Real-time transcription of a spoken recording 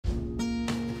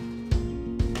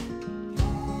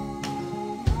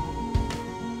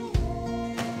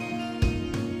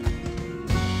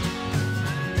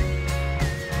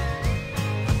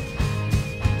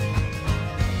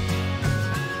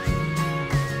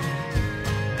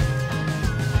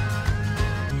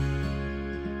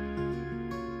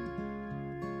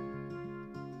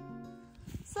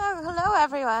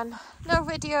everyone. No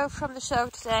video from the show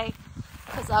today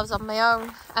because I was on my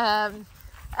own.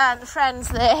 And the friends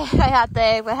I had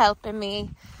there were helping me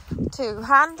to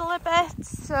handle a bit.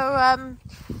 So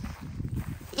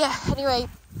yeah, anyway,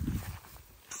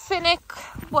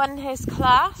 Finnick won his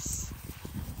class.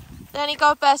 Then he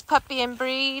got best puppy and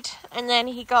breed, and then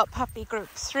he got puppy group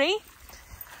 3.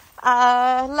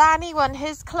 Lanny won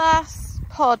his class,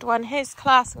 Pod won his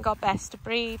class and got best of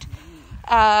breed.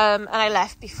 And I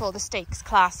left before the stakes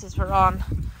classes were on.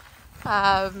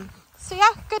 So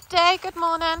yeah, good day, good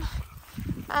morning.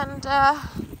 And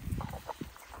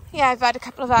yeah, I've had a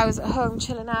couple of hours at home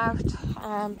chilling out.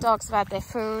 Dogs have had their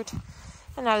food,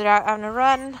 and now they're out having a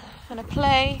run and a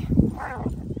play.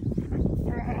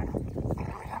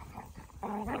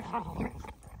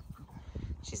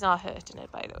 She's not hurting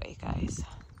it, by the way, guys.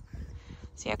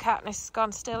 See how Katniss has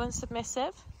gone still and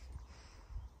submissive?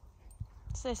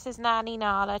 So this is Nanny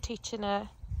Nala teaching her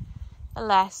a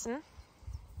lesson.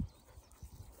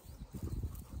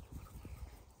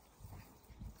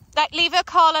 Like, leave her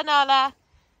collar, Nala.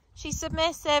 She's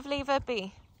submissive, leave her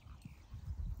be.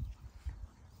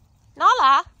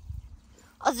 Nala?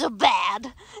 Oh, so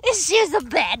bad. She's a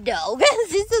bad dog.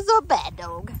 She's a bad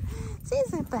dog.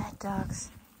 She's a bad dog.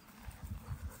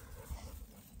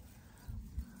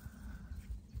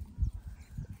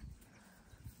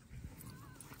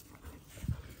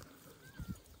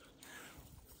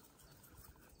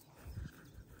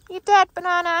 You dead,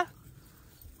 Banana?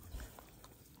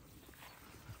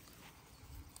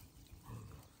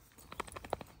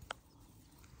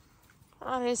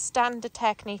 Oh, his standard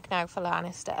technique now for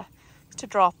Lannister is to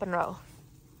drop and roll.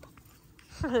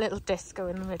 A little disco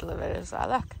in the middle of it as well,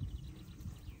 look.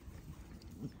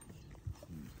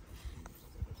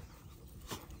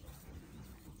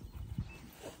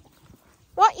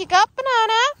 What you got,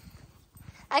 Banana?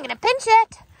 I'm gonna pinch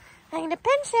it. I'm gonna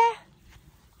pinch it.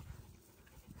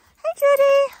 Hi,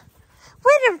 Judy.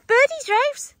 Where are the birdies,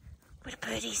 Raves? Where are the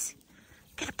birdies?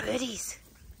 Get the birdies.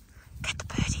 Get the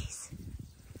birdies.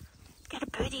 Get the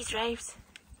birdies, Raves.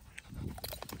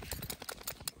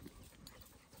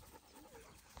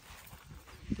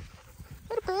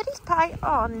 Where the birdies, Pie?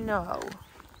 Oh, no.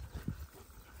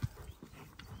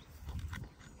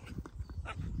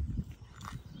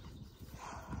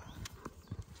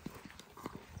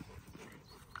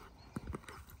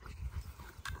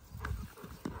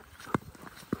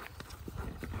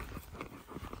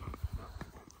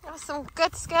 Some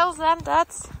good skills then,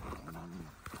 Dads.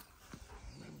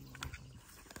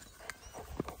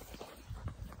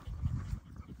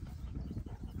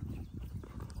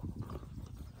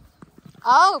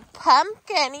 Oh,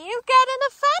 Pumpkin, are you getting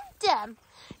a phantom?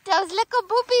 Those little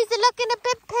boobies are looking a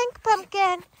bit pink,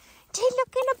 Pumpkin. They're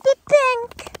looking a bit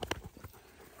pink.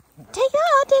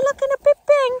 They're looking a bit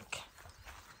pink.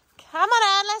 Come on,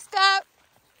 Anne, let's go.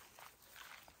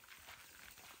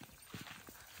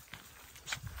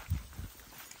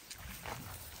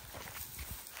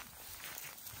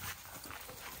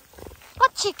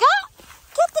 What you got?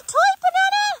 Get the toy,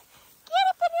 Banana! Get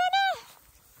it, Banana!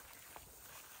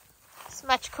 It's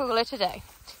much cooler today.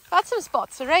 Got some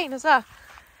spots of rain as well.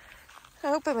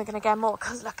 I'm hoping we're going to get more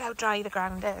because look how dry the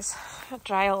ground is. How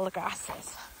dry all the grass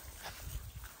is.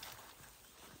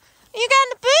 Are you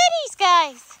getting the birdies,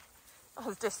 guys? Oh,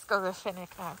 it's disco with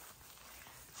Finnick now.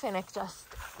 Finnick just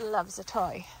loves a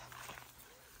toy.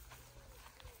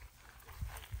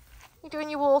 You doing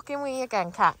your walking wee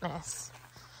again, Katniss?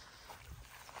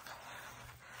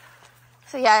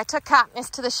 So yeah, I took Katniss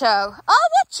to the show. Oh,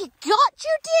 what you got,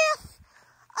 Judith?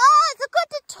 Oh, it's a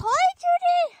good toy,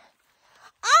 Judy.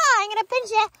 Oh, I'm gonna pinch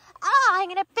you. Oh, I'm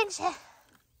gonna pinch you.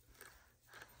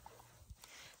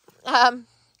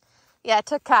 Yeah, I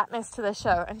took Katniss to the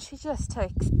show, and she just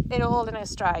takes it all in her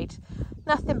stride.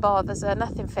 Nothing bothers her.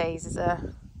 Nothing phases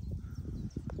her.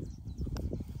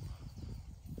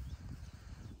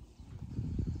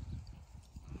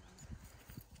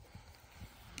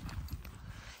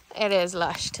 It is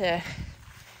lush to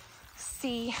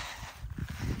see.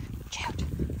 Jude.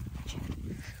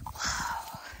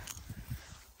 Wow.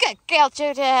 Good girl,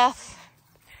 Judith.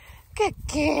 Good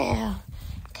girl.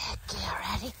 Good girl,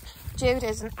 ready? Jude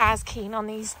isn't as keen on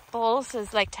these balls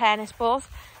as like tennis balls.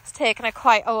 It's taken her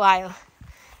quite a while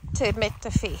to admit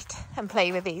defeat and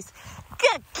play with these.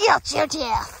 Good girl,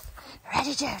 Judith.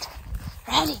 Ready, Jude?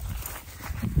 Ready?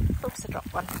 Oops, I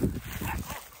dropped one.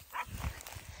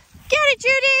 Get it,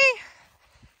 Judy!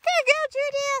 Good girl,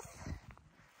 Judith!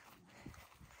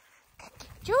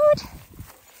 Jude!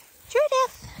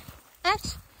 Judith!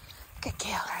 Out. Good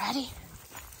girl, ready?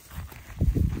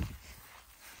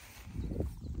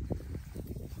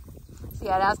 So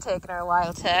yeah, that's taken her a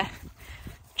while to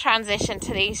transition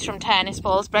to these from tennis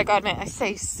balls, but I gotta admit, I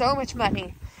saved so much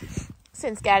money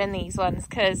since getting these ones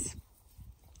because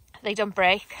they don't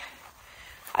break.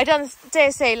 I don't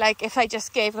dare say, like, if I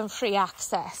just gave them free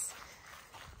access,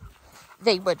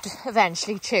 they would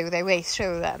eventually chew their way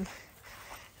through them,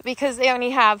 because they only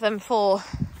have them for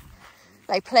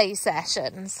like play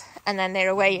sessions and then they're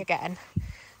away again.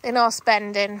 They're not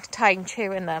spending time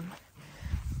chewing them.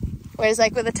 Whereas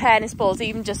like with the tennis balls,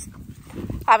 even just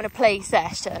having a play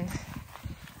session,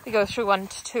 we go through 1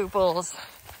 to 2 balls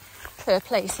per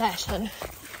play session.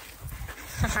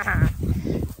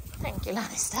 Thank you,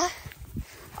 Lannister.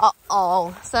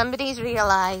 Uh-oh, somebody's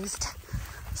realised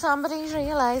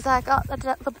I got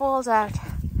the balls out.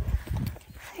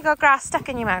 You got grass stuck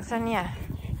in your mouth, haven't you?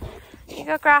 You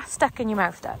got grass stuck in your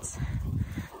mouth, Dads.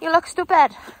 You look stupid.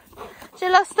 You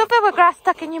look stupid with grass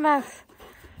stuck in your mouth.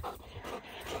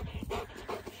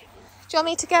 Do you want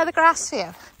me to get the grass for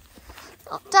you?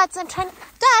 Oh, Dads, I'm trying to...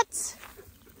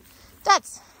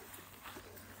 Dads!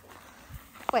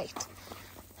 Wait.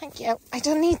 Thank you. I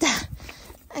don't need that.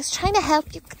 I was trying to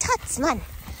help you. Dads, man.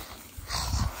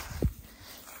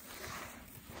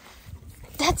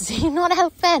 Dads, you're not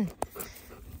helping.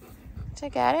 Did I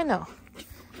get it? No.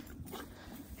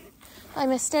 I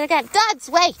missed it again. Dads,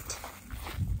 wait!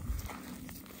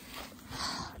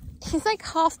 He's like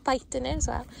half biting it as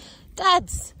well.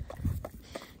 Dads!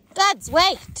 Dads,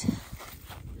 wait!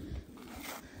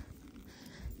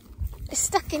 It's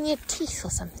stuck in your teeth or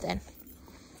something.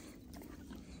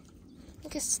 I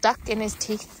think it's stuck in his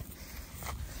teeth.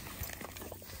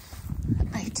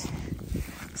 Right.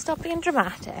 Stop being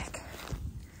dramatic.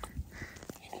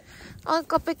 Oh, I've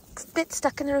got a big bit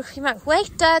stuck in the roof of your mouth.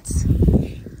 Wait, Dads!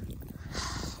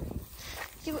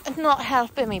 You are not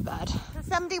helping me, bud.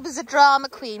 Somebody was a drama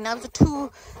queen. That was a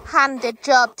two-handed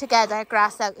job to get that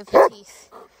grass out of your teeth.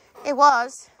 It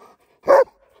was.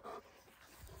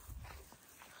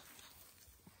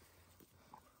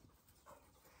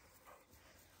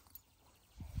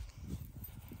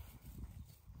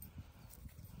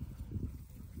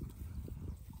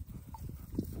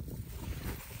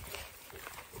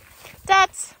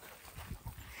 Dads!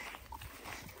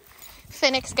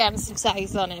 Finnick's getting some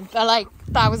size on him, but like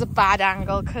that was a bad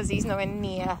angle because he's nowhere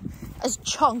near as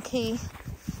chunky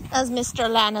as Mr.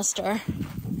 Lannister.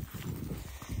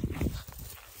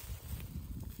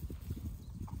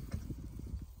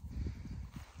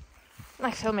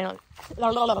 My filming, I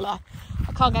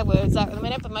can't get words out at the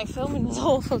minute, but my filming was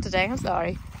awful today. I'm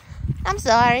sorry. I'm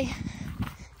sorry.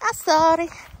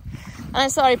 And I'm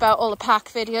sorry about all the pack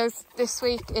videos this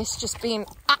week. It's just been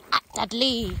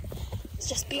deadly. It's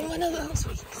just been one of those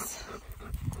weeks.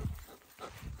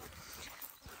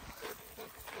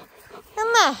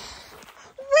 Emma,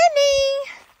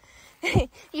 Winnie!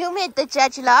 You made the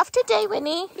judge laugh today,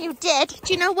 Winnie. You did.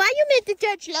 Do you know why you made the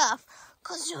judge laugh?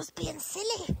 Because you was being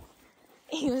silly.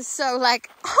 He was so like,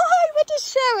 oh, I went to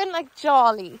show and like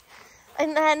jolly.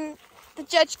 And then the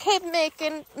judge kept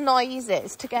making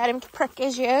noises to get him to prick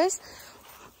his ears.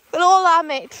 But all that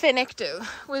made Finnick do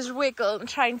was wiggle and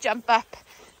try and jump up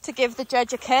to give the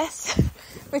judge a kiss,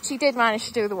 which he did manage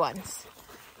to do the once.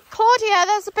 Claudia,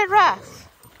 that's a bit rough.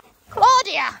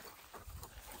 Claudia!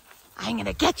 I'm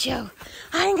gonna get you.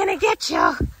 I'm gonna get you.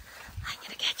 I'm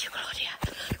gonna get you, Claudia.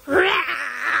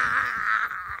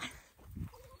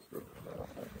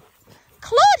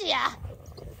 Claudia!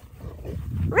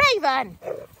 Raven!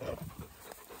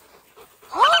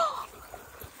 Oh!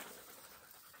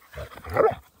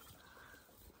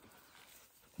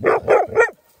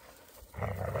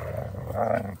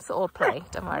 It's all play,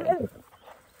 don't worry.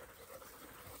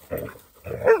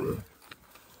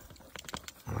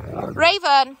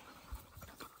 Raven!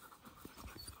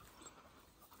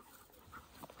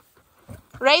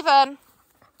 Raven!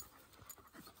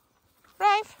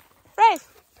 Rave! Rave!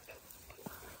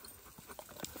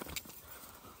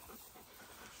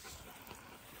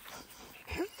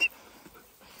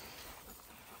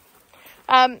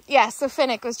 Yeah, so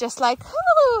Finnick was just like,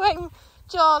 oh, I'm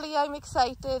jolly, I'm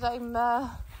excited, I'm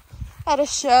at a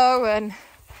show and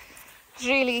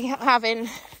really having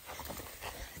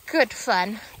good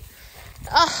fun.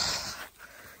 Oh,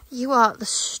 you are the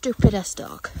stupidest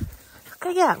dog. Look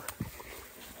at you.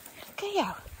 Look at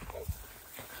you.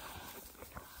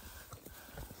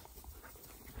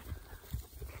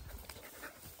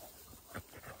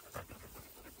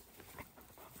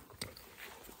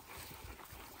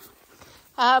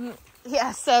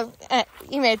 Yeah, so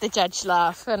he made the judge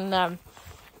laugh, and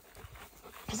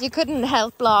you couldn't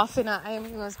help laughing at him.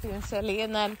 He was being silly.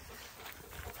 And then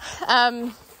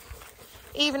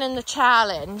even in the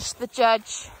challenge, the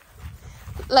judge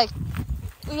like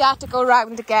we had to go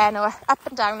round again, or up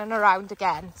and down and around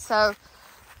again. So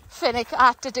Finnick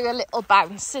had to do a little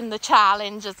bounce in the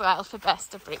challenge as well for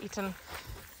best of breed, and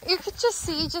you could just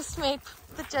see, just made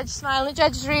the judge smile. The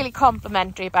judge is really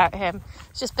complimentary about him.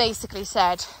 Just basically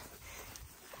said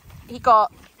he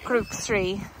got group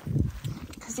 3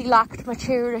 because he lacked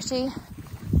maturity.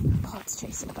 Oh, it's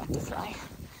chasing a butterfly.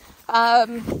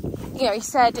 You know, he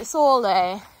said it's all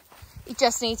there. He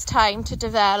just needs time to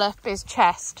develop his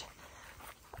chest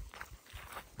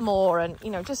more and, you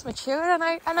know, just mature. And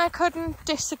I couldn't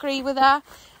disagree with that.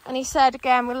 And he said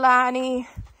again with Lanny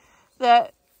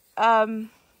that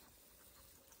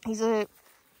he's a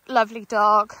lovely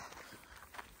dog.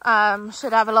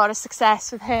 Should have a lot of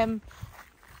success with him.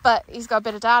 But he's got a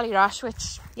bit of dally rash,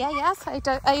 which, yes,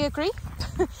 I agree.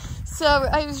 So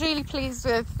I was really pleased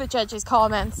with the judge's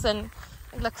comments, and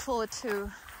I look forward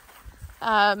to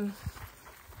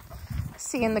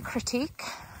seeing the critique.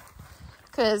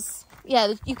 Because,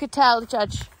 yeah, you could tell the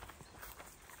judge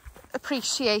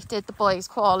appreciated the boys'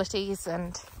 qualities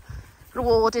and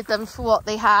rewarded them for what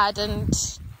they had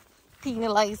and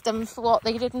penalised them for what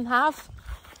they didn't have.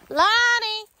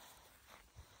 Lanny!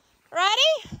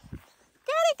 Ready?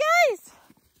 Get it, guys!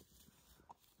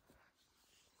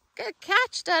 Good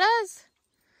catch, Dudders.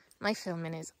 My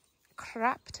filming is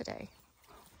crap today.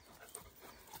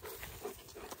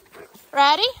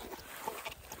 Ready?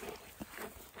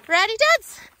 Ready,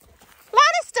 Duds?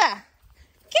 Lannister!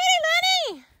 Kitty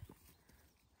Lanny!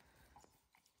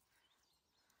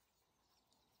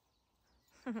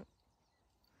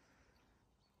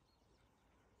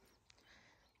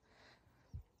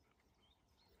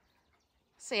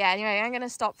 So yeah, anyway, I'm going to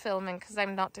stop filming because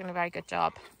I'm not doing a very good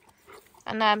job.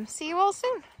 And see you all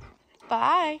soon.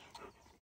 Bye.